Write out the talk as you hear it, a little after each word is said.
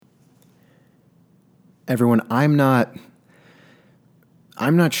Everyone, I'm not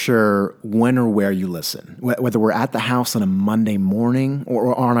sure when or where you listen. Whether we're at the house on a Monday morning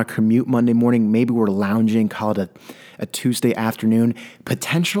or on a commute Monday morning, maybe we're lounging, call it a Tuesday afternoon.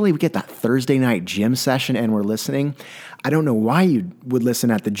 Potentially we get that Thursday night gym session and we're listening. I don't know why you would listen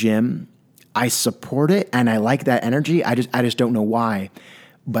at the gym. I support it and I like that energy. I just don't know why.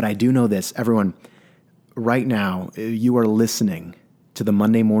 But I do know this. Everyone, right now, you are listening to the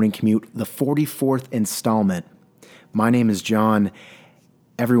Monday Morning Commute, the 44th installment. My name is John.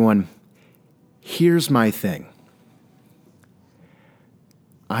 Everyone, here's my thing.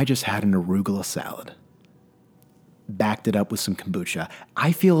 I just had an arugula salad. Backed it up with some kombucha.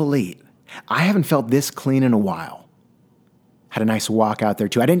 I feel elite. I haven't felt this clean in a while. Had a nice walk out there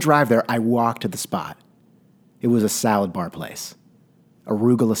too. I didn't drive there. I walked to the spot. It was a salad bar place.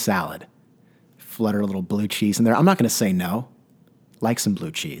 Arugula salad. Flutter a little blue cheese in there. I'm not going to say no. Like some blue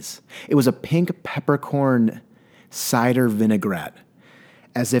cheese. It was a pink peppercorn cider vinaigrette.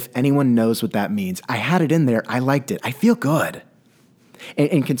 As if anyone knows what that means. I had it in there. I liked it. I feel good.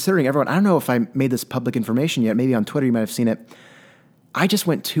 And considering everyone, I don't know if I made this public information yet. Maybe on Twitter you might have seen it. I just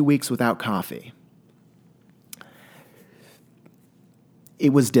went 2 weeks without coffee.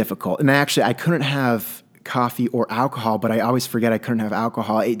 It was difficult. And I couldn't have coffee or alcohol, but I always forget I couldn't have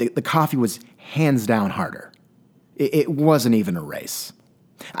alcohol. The coffee was hands down harder. It wasn't even a race.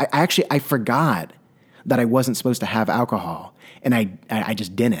 I forgot that I wasn't supposed to have alcohol, and I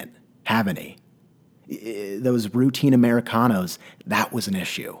just didn't have any. Those routine Americanos, that was an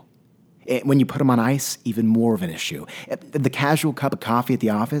issue. When you put them on ice, even more of an issue. The casual cup of coffee at the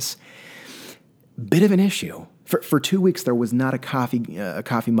office, bit of an issue. For 2 weeks, there was not a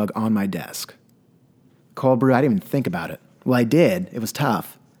coffee mug on my desk. Cold brew, I didn't even think about it. Well, I did. It was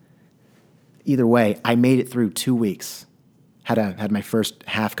tough. Either way, I made it through 2 weeks. Had my first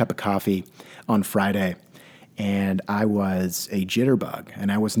half cup of coffee on Friday, and I was a jitterbug,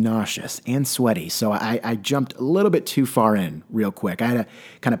 and I was nauseous and sweaty, so I jumped a little bit too far in real quick. I had to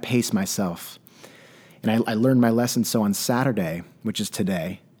kind of pace myself, and I learned my lesson. So on Saturday, which is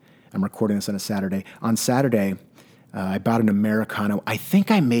today, I'm recording this on a Saturday. On Saturday, I bought an Americano. I think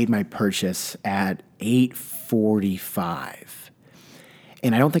I made my purchase at 8:45.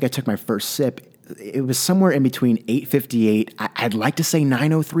 And I don't think I took my first sip. It was somewhere in between 8:58. I'd like to say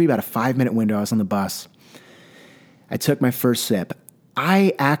 9:03, about a 5-minute window. I was on the bus. I took my first sip.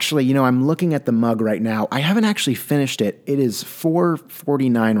 I actually, I'm looking at the mug right now. I haven't actually finished it. It is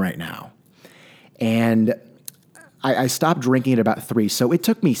 4:49 right now. And I stopped drinking at about 3. So it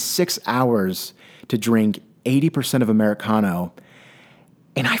took me 6 hours to drink 80% of Americano.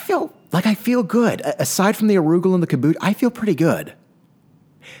 And I feel good. Aside from the arugula and the kombucha, I feel pretty good.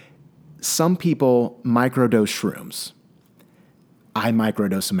 Some people microdose shrooms. I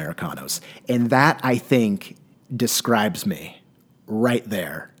microdose Americanos. And that, I think, describes me right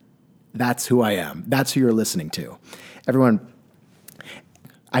there. That's who I am. That's who you're listening to. Everyone,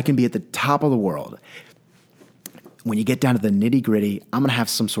 I can be at the top of the world. When you get down to the nitty gritty, I'm going to have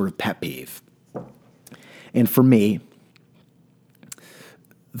some sort of pet peeve. And for me,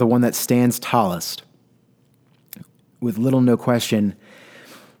 the one that stands tallest, with little no question,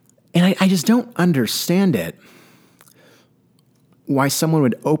 and I just don't understand it, why someone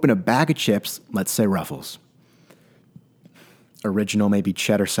would open a bag of chips, let's say Ruffles, original maybe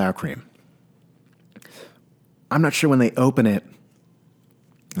cheddar sour cream. I'm not sure when they open it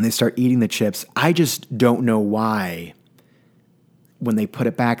and they start eating the chips, I just don't know why when they put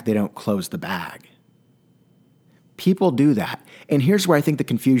it back, they don't close the bag. People do that. And here's where I think the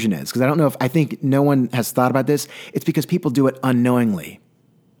confusion is, because I think no one has thought about this. It's because people do it unknowingly.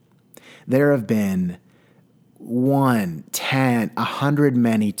 There have been 1, 10, 100,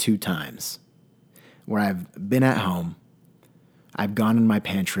 many 2 times where I've been at home, I've gone in my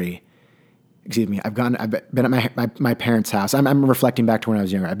pantry, I've been at my parents' house. I'm reflecting back to when I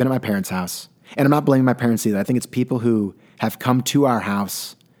was younger. I've been at my parents' house, and I'm not blaming my parents either. I think it's people who have come to our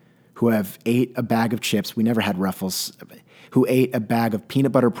house who have ate a bag of chips. We never had Ruffles. Who ate a bag of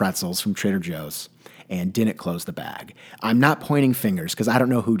peanut butter pretzels from Trader Joe's and didn't close the bag. I'm not pointing fingers because I don't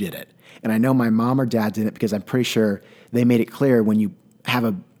know who did it. And I know my mom or dad did it because I'm pretty sure they made it clear when you have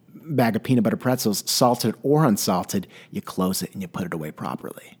a bag of peanut butter pretzels, salted or unsalted, you close it and you put it away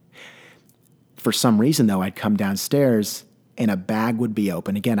properly. For some reason, though, I'd come downstairs and a bag would be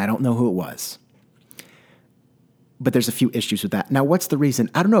open. Again, I don't know who it was. But there's a few issues with that. Now, what's the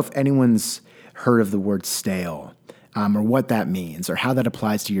reason? I don't know if anyone's heard of the word stale or what that means or how that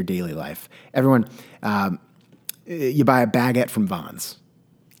applies to your daily life. Everyone, you buy a baguette from Vons.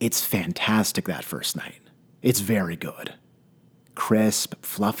 It's fantastic that first night. It's very good. Crisp,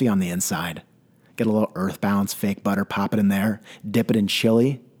 fluffy on the inside. Get a little Earth Balance fake butter, pop it in there, dip it in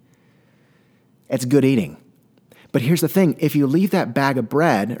chili. It's good eating. But here's the thing. If you leave that bag of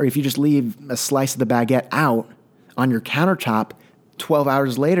bread, or if you just leave a slice of the baguette out on your countertop, 12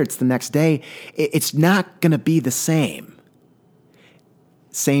 hours later, it's the next day, it's not going to be the same.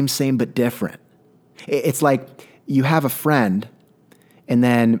 Same, but different. It's like you have a friend and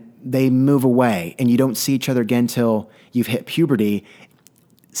then they move away and you don't see each other again till you've hit puberty.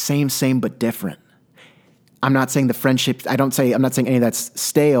 Same, but different. I'm not saying the friendship, I'm not saying any of that's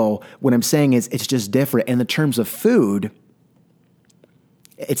stale. What I'm saying is it's just different. In the terms of food,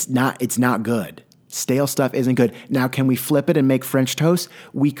 it's not good. Stale stuff isn't good. Now, can we flip it and make French toast?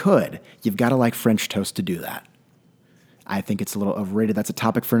 We could. You've got to like French toast to do that. I think it's a little overrated. That's a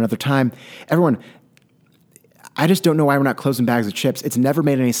topic for another time. Everyone, I just don't know why we're not closing bags of chips. It's never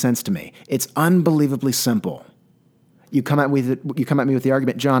made any sense to me. It's unbelievably simple. You come at me with the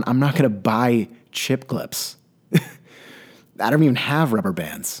argument, John, I'm not going to buy chip clips. I don't even have rubber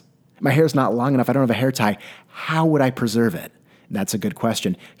bands. My hair's not long enough. I don't have a hair tie. How would I preserve it? That's a good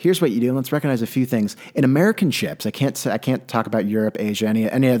question. Here's what you do. Let's recognize a few things. In American chips, I can't talk about Europe, Asia,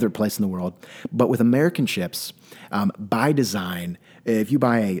 any other place in the world, but with American chips, by design, if you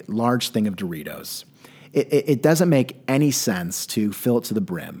buy a large thing of Doritos, it doesn't make any sense to fill it to the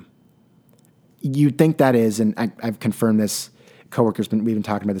brim. You'd think that is, and I've confirmed this, we've been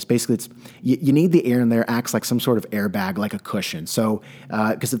talking about this. Basically, it's you need the air in there, acts like some sort of airbag, like a cushion. So,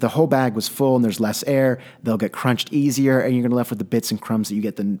 because if the whole bag was full and there's less air, they'll get crunched easier, and you're going to be left with the bits and crumbs that you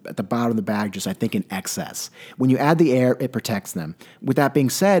get at the bottom of the bag, just I think in excess. When you add the air, it protects them. With that being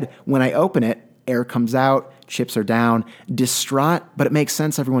said, when I open it, air comes out, chips are down. Distraught, but it makes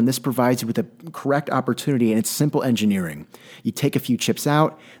sense, everyone. This provides you with the correct opportunity, and it's simple engineering. You take a few chips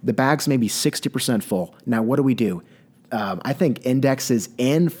out, the bag's maybe 60% full. Now, what do? I think index is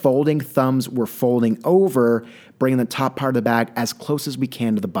in, folding, thumbs we're folding over, bringing the top part of the bag as close as we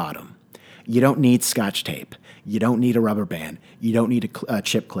can to the bottom. You don't need Scotch tape. You don't need a rubber band. You don't need a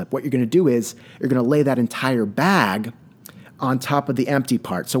chip clip. What you're going to do is you're going to lay that entire bag on top of the empty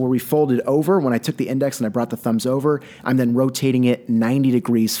part. So where we folded over, when I took the index and I brought the thumbs over, I'm then rotating it 90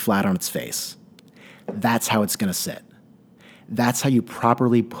 degrees flat on its face. That's how it's going to sit. That's how you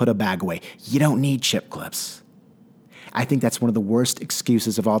properly put a bag away. You don't need chip clips. I think that's one of the worst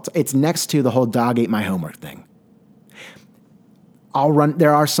excuses of all time. It's next to the whole dog ate my homework thing.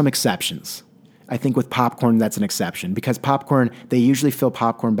 There are some exceptions. I think with popcorn, that's an exception because popcorn, they usually fill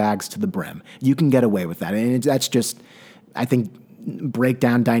popcorn bags to the brim. You can get away with that. And that's just, I think,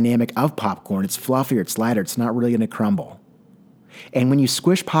 breakdown dynamic of popcorn. It's fluffier, it's lighter, it's not really going to crumble. And when you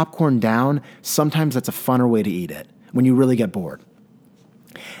squish popcorn down, sometimes that's a funner way to eat it when you really get bored.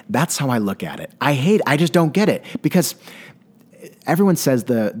 That's how I look at it. I just don't get it because everyone says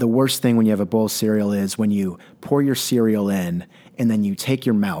the worst thing when you have a bowl of cereal is when you pour your cereal in and then you take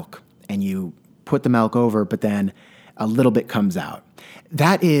your milk and you put the milk over, but then a little bit comes out.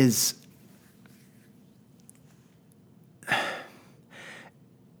 That is,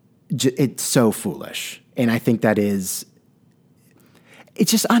 it's so foolish. And I think that is, it's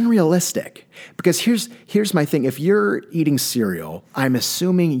just unrealistic because here's my thing. If you're eating cereal, I'm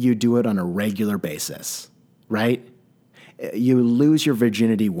assuming you do it on a regular basis, right? You lose your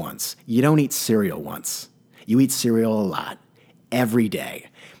virginity once. You don't eat cereal once. You eat cereal a lot, every day.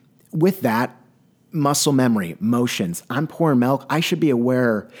 With that, muscle memory, motions. I'm pouring milk. I should be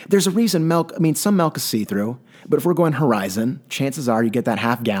aware. There's a reason some milk is see-through, but if we're going horizon, chances are you get that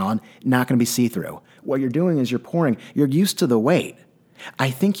half gallon, not going to be see-through. What you're doing is you're used to the weight.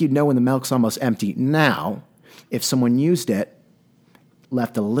 I think you'd know when the milk's almost empty. Now, if someone used it,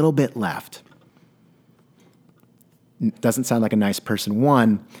 left a little bit left, doesn't sound like a nice person,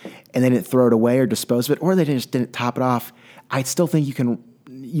 one, and they didn't throw it away or dispose of it, or they just didn't top it off, I still think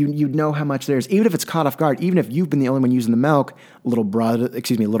you know how much there is, even if it's caught off guard, even if you've been the only one using the milk, little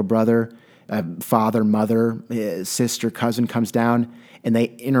brother, father, mother, sister, cousin comes down, and they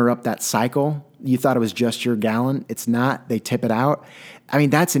interrupt that cycle. You thought it was just your gallon. It's not. They tip it out. I mean,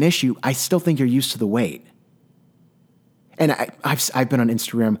 that's an issue. I still think you're used to the weight. And I've been on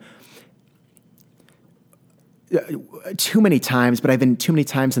Instagram too many times, but I've been too many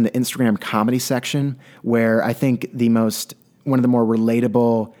times in the Instagram comedy section where I think one of the more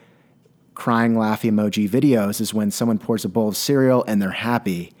relatable crying, laughy emoji videos is when someone pours a bowl of cereal and they're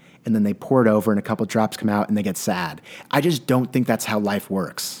happy, and then they pour it over and a couple drops come out and they get sad. I just don't think that's how life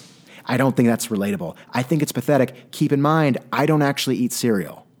works. I don't think that's relatable. I think it's pathetic. Keep in mind, I don't actually eat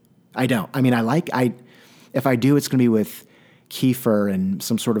cereal. I don't. I mean, if I do, it's going to be with kefir and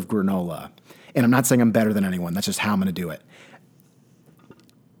some sort of granola. And I'm not saying I'm better than anyone. That's just how I'm going to do it.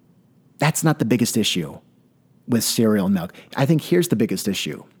 That's not the biggest issue with cereal and milk. I think here's the biggest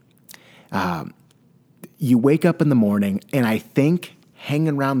issue. You wake up in the morning, and I think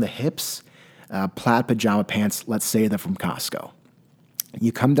hanging around the hips, plaid pajama pants, let's say they're from Costco.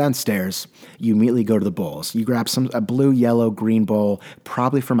 You come downstairs, you immediately go to the bowls. You grab a blue, yellow, green bowl,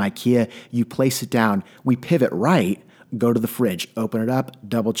 probably from IKEA. You place it down. We pivot right, go to the fridge, open it up,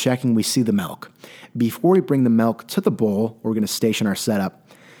 double checking, we see the milk. Before we bring the milk to the bowl, we're going to station our setup.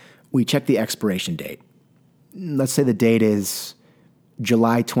 We check the expiration date. Let's say the date is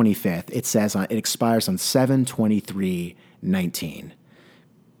July 25th. It says it expires on 7/23/19.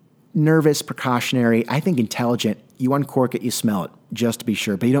 Nervous, precautionary, I think intelligent. You uncork it, you smell it, just to be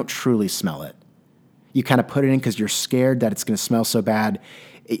sure, but you don't truly smell it. You kind of put it in because you're scared that it's going to smell so bad.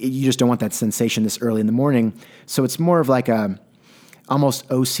 You just don't want that sensation this early in the morning. So it's more of like a almost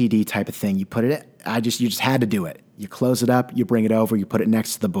OCD type of thing. You put it in, you just had to do it. You close it up, you bring it over, you put it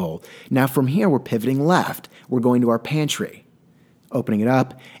next to the bowl. Now from here, we're pivoting left. We're going to our pantry. Opening it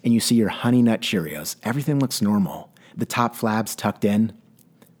up, and you see your Honey Nut Cheerios. Everything looks normal. The top flab's tucked in.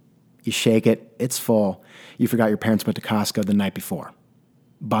 You shake it, it's full. You forgot your parents went to Costco the night before.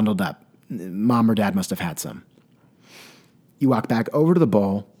 Bundled up. Mom or dad must have had some. You walk back over to the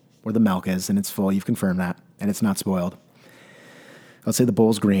bowl where the milk is, and it's full. You've confirmed that, and it's not spoiled. Let's say the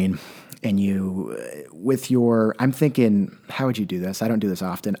bowl's green, and I'm thinking, how would you do this? I don't do this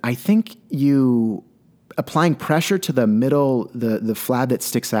often. I think you applying pressure to the middle, the flab that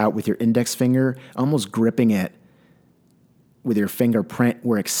sticks out with your index finger, almost gripping it with your fingerprint.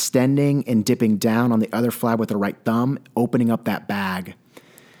 We're extending and dipping down on the other flab with the right thumb, opening up that bag,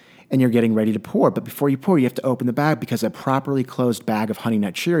 and you're getting ready to pour. But before you pour, you have to open the bag because a properly closed bag of Honey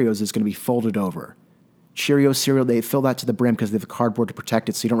Nut Cheerios is going to be folded over. Cheerios cereal, they fill that to the brim because they have cardboard to protect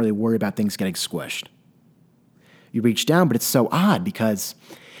it, so you don't really worry about things getting squished. You reach down, but it's so odd because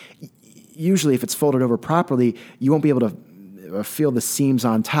usually if it's folded over properly, you won't be able to feel the seams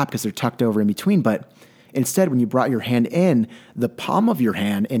on top because they're tucked over in between. But instead, when you brought your hand in, the palm of your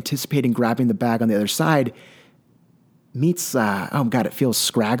hand, anticipating grabbing the bag on the other side, meets, it feels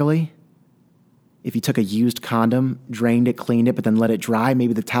scraggly. If you took a used condom, drained it, cleaned it, but then let it dry,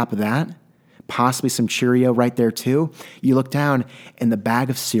 maybe the top of that, possibly some Cheerio right there too. You look down, and the bag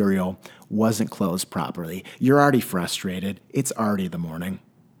of cereal wasn't closed properly. You're already frustrated. It's already the morning.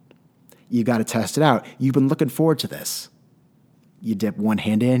 You got to test it out. You've been looking forward to this. You dip one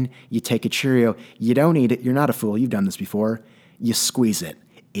hand in, you take a Cheerio. You don't eat it. You're not a fool. You've done this before. You squeeze it.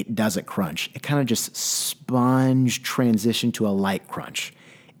 It doesn't crunch. It kind of just sponge transition to a light crunch.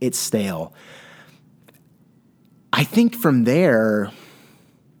 It's stale. I think from there,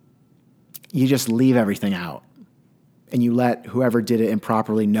 you just leave everything out and you let whoever did it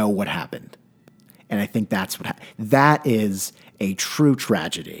improperly know what happened. And I think that's what that is a true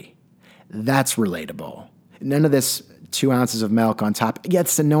tragedy. That's relatable. None of this 2 ounces of milk on top. Yeah,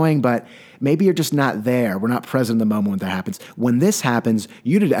 it's annoying, but maybe you're just not there. We're not present in the moment when that happens. When this happens,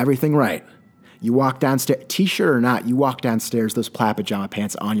 you did everything right. You walk downstairs, t-shirt or not, you walk downstairs, those plaid pajama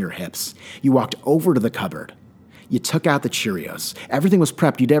pants on your hips. You walked over to the cupboard. You took out the Cheerios. Everything was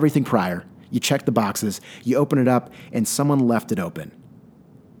prepped. You did everything prior. You checked the boxes. You open it up, and someone left it open.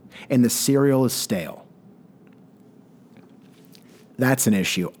 And the cereal is stale. That's an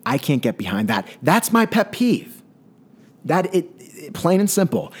issue. I can't get behind that. That's my pet peeve. Plain and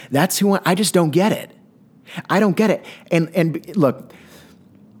simple. That's who I just don't get it. I don't get it. And look,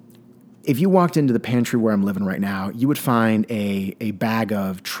 if you walked into the pantry where I'm living right now, you would find a bag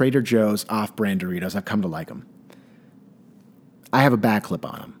of Trader Joe's off-brand Doritos. I've come to like them. I have a bag clip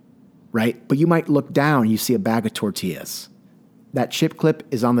on them, right? But you might look down and you see a bag of tortillas. That chip clip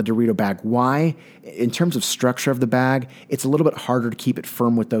is on the Dorito bag. Why? In terms of structure of the bag, it's a little bit harder to keep it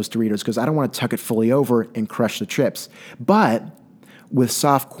firm with those Doritos because I don't want to tuck it fully over and crush the chips. But with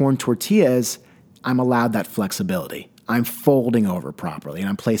soft corn tortillas, I'm allowed that flexibility. I'm folding over properly and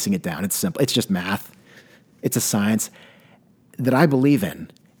I'm placing it down. It's simple. It's just math. It's a science that I believe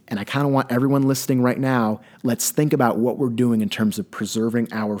in. And I kind of want everyone listening right now, let's think about what we're doing in terms of preserving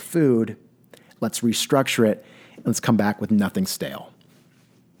our food. Let's restructure it. And let's come back with nothing stale.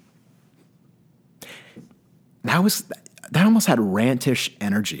 That almost had rantish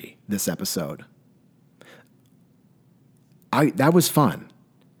energy, this episode. That was fun.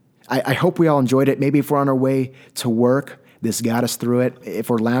 I hope we all enjoyed it. Maybe if we're on our way to work, this got us through it. If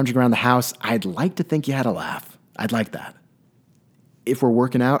we're lounging around the house, I'd like to think you had a laugh. I'd like that. If we're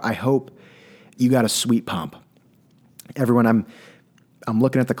working out, I hope you got a sweet pump. Everyone, I'm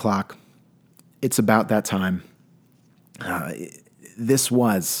looking at the clock. It's about that time. This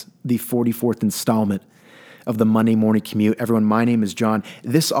was the 44th installment of the Monday morning commute. Everyone, my name is John.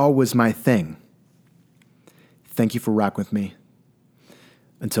 This all was my thing. Thank you for rocking with me.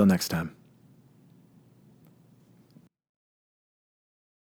 Until next time.